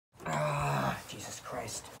Jesus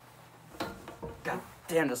Christ. God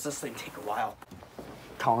damn, does this thing take a while.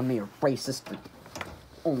 Calling me a racist for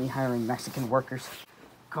only hiring Mexican workers.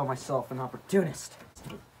 Call myself an opportunist.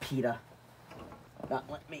 PETA. Not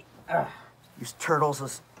let me use turtles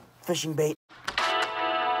as fishing bait.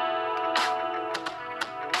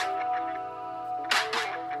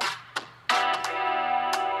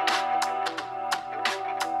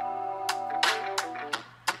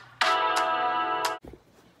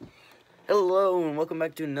 Hello, and welcome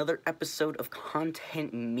back to another episode of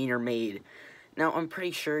Content Meaner Maid. Now, I'm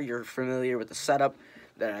pretty sure you're familiar with the setup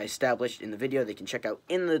that I established in the video. They can check out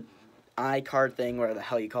in the iCard thing, whatever the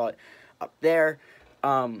hell you call it, up there.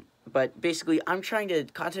 But basically, I'm trying to...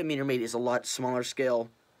 Content Meaner Maid is a lot smaller scale,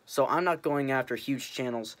 so I'm not going after huge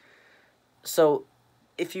channels. So,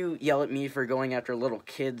 if you yell at me for going after little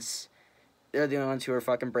kids, they're the only ones who are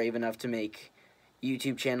fucking brave enough to make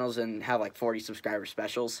YouTube channels and have like 40 subscriber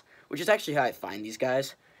specials, which is actually how I find these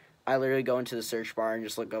guys. I literally go into the search bar and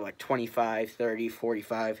just look at like 25, 30,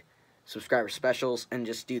 45 subscriber specials and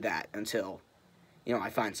just do that until, you know,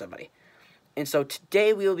 I find somebody. And so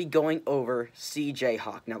today we will be going over CJ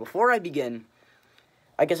Hawk. Now before I begin,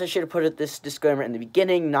 I guess I should have put this disclaimer in the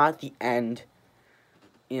beginning, not the end.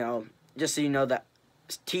 You know, just so you know that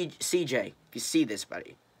CJ, if you see this,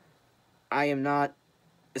 buddy,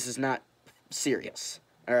 this is not serious,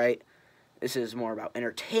 alright? This is more about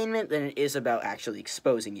entertainment than it is about actually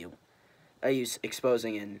exposing you. I use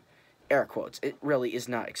exposing in air quotes. It really is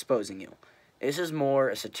not exposing you. This is more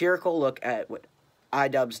a satirical look at what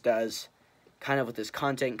iDubbbz does, kind of with this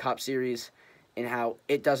Content Cop series, and how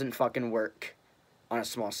it doesn't fucking work on a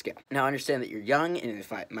small scale. Now, I understand that you're young, and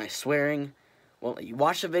if my swearing won't let you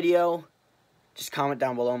watch the video, just comment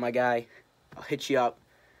down below, my guy. I'll hit you up.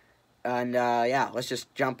 And, yeah, let's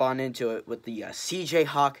just jump on into it with the CJ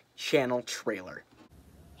Hawk channel trailer.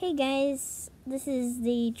 Hey guys, this is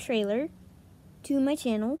the trailer to my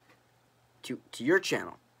channel. To your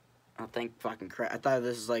channel? Oh, thank fucking crap. I thought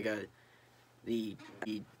this was like the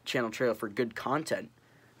channel trailer for Good Content,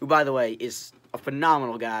 who, by the way, is a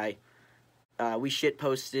phenomenal guy. We shit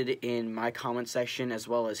posted in my comment section as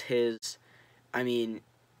well as his. I mean,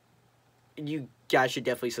 you guys should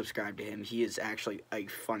definitely subscribe to him. He is actually like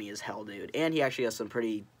funny as hell, dude. And he actually has some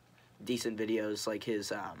pretty decent videos, like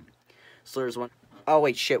his slurs one. Oh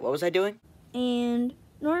wait, shit, what was I doing? And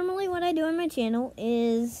normally what I do on my channel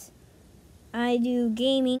is I do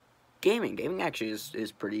gaming. Gaming actually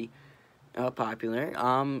is pretty popular.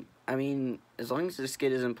 I mean, as long as this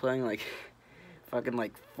kid isn't playing like fucking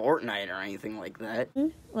like Fortnite or anything like that.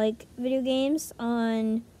 Like video games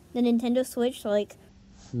on the Nintendo Switch, like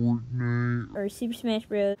Fortnite or Super Smash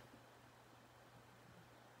Bros.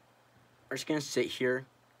 I'm just gonna sit here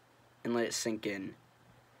and let it sink in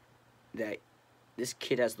that this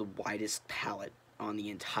kid has the widest palate on the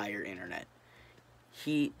entire internet.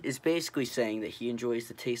 He is basically saying that he enjoys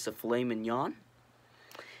the taste of filet mignon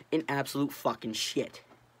and absolute fucking shit,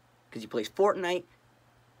 because he plays Fortnite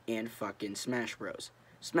and fucking Smash Bros.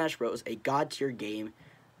 Smash Bros, a god tier game,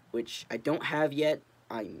 which I don't have yet.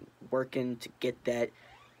 I'm working to get that.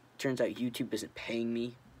 Turns out YouTube isn't paying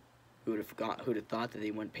me. Who'd have thought that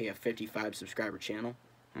they wouldn't pay a 55 subscriber channel?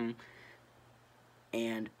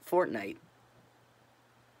 And Fortnite.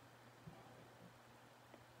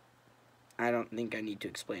 I don't think I need to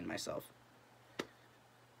explain myself.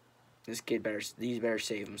 This kid better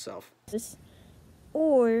save himself.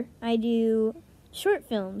 Or I do short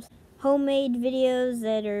films, homemade videos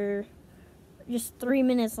that are just 3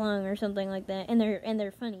 minutes long or something like that, and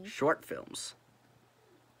they're funny. Short films.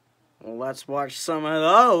 Well, let's watch some of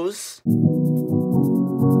those.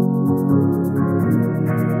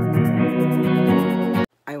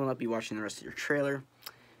 I will not be watching the rest of your trailer.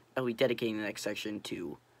 I will be dedicating the next section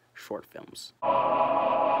to short films.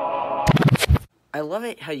 I love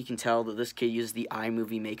it how you can tell that this kid uses the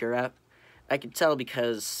iMovie Maker app. I can tell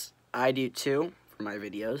because I do too for my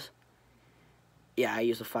videos. Yeah, I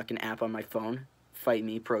use a fucking app on my phone. Fight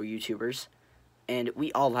me, pro YouTubers. And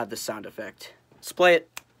we all have the sound effect. Let's play it.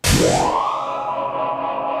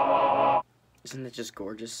 Isn't it just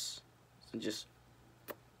gorgeous? Isn't it just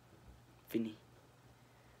finny?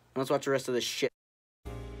 Let's watch the rest of this shit.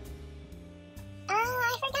 Oh,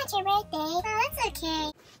 I forgot your birthday. Oh, that's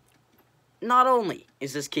okay. Not only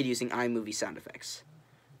is this kid using iMovie sound effects,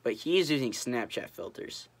 but he is using Snapchat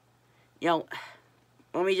filters. You know,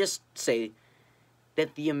 let me just say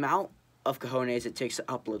that the amount of cojones it takes to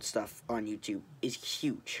upload stuff on YouTube is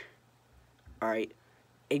huge. Alright?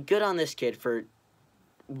 And good on this kid for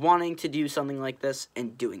wanting to do something like this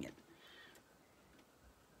and doing it.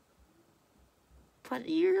 But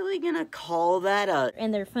you're really gonna call that a...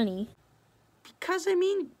 And they're funny. Because, I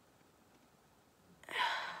mean,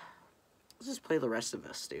 let's just play the rest of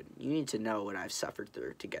this, dude. You need to know what I've suffered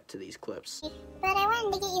through to get to these clips. But I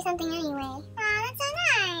wanted to get you something anyway. Aw, that's so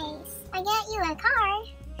nice. I got you a card.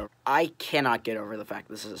 I cannot get over the fact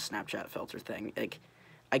this is a Snapchat filter thing. Like,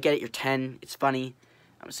 I get it, you're 10, it's funny.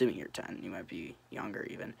 I'm assuming you're 10, you might be younger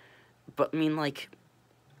even. But, I mean, like,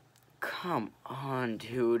 come on,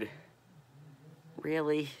 dude.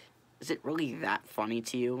 Really? Is it really that funny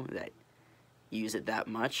to you that you use it that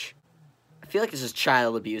much? I feel like this is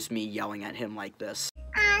child abuse, me yelling at him like this.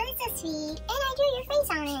 Aw, that's so sweet. And I drew your face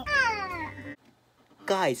on it. Aw.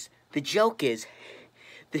 Guys, the joke is...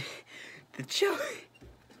 The joke...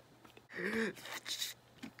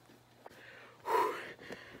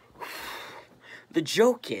 The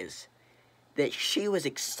joke is that she was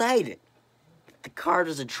excited that the card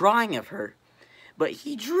was a drawing of her, but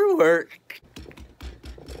he drew her.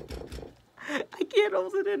 I can't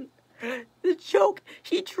hold it in. The joke,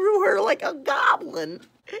 he drew her like a goblin.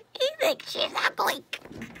 He thinks she's ugly.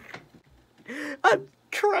 I'm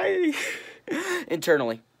crying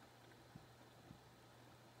internally.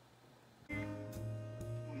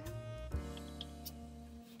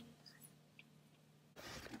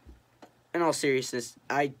 In all seriousness,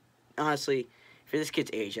 I honestly, for this kid's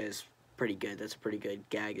age, that's pretty good. That's a pretty good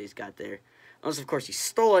gag he's got there. Unless, of course, he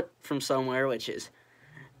stole it from somewhere, which is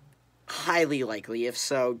highly likely. If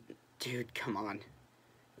so, dude, come on.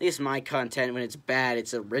 At least my content, when it's bad,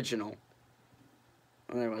 it's original.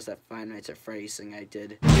 Well, there was that Five Nights at Freddy's thing I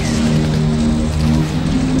did.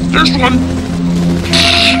 There's one!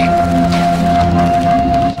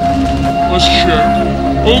 Let's check.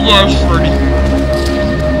 Oh gosh, Freddy.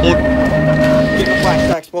 Oh. Get in the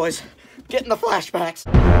flashbacks, boys. Get in the flashbacks.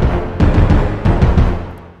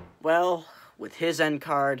 Well, with his end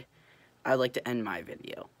card, I'd like to end my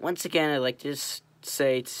video. Once again, I'd like to just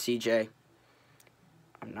say to CJ,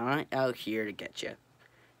 I'm not out here to get you.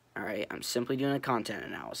 Alright, I'm simply doing a content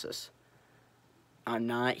analysis. I'm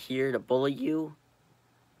not here to bully you.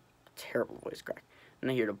 Terrible voice crack. I'm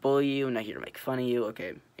not here to bully you. I'm not here to make fun of you.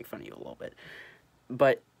 Okay, make fun of you a little bit.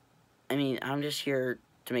 But, I mean, I'm just here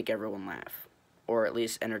to make everyone laugh. Or at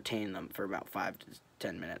least entertain them for about 5 to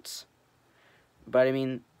 10 minutes. But, I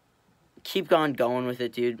mean, keep on going with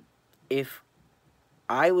it, dude. If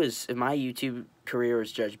my YouTube career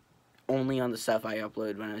was judged only on the stuff I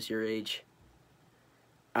uploaded when I was your age,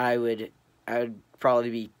 I would probably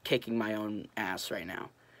be kicking my own ass right now.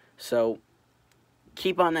 So,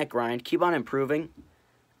 keep on that grind. Keep on improving.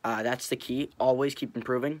 That's the key. Always keep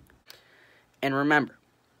improving. And remember,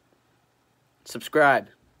 subscribe.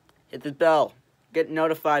 Hit the bell. Get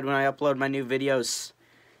notified when I upload my new videos.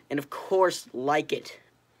 And, of course, like it.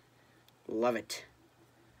 Love it.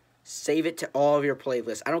 Save it to all of your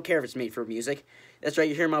playlists. I don't care if it's made for music. That's right,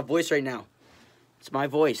 you're hearing my voice right now. It's my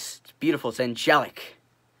voice. It's beautiful. It's angelic.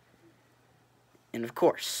 And, of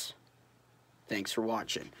course, thanks for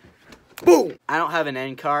watching. Boom! I don't have an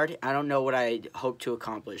end card. I don't know what I hope to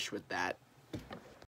accomplish with that.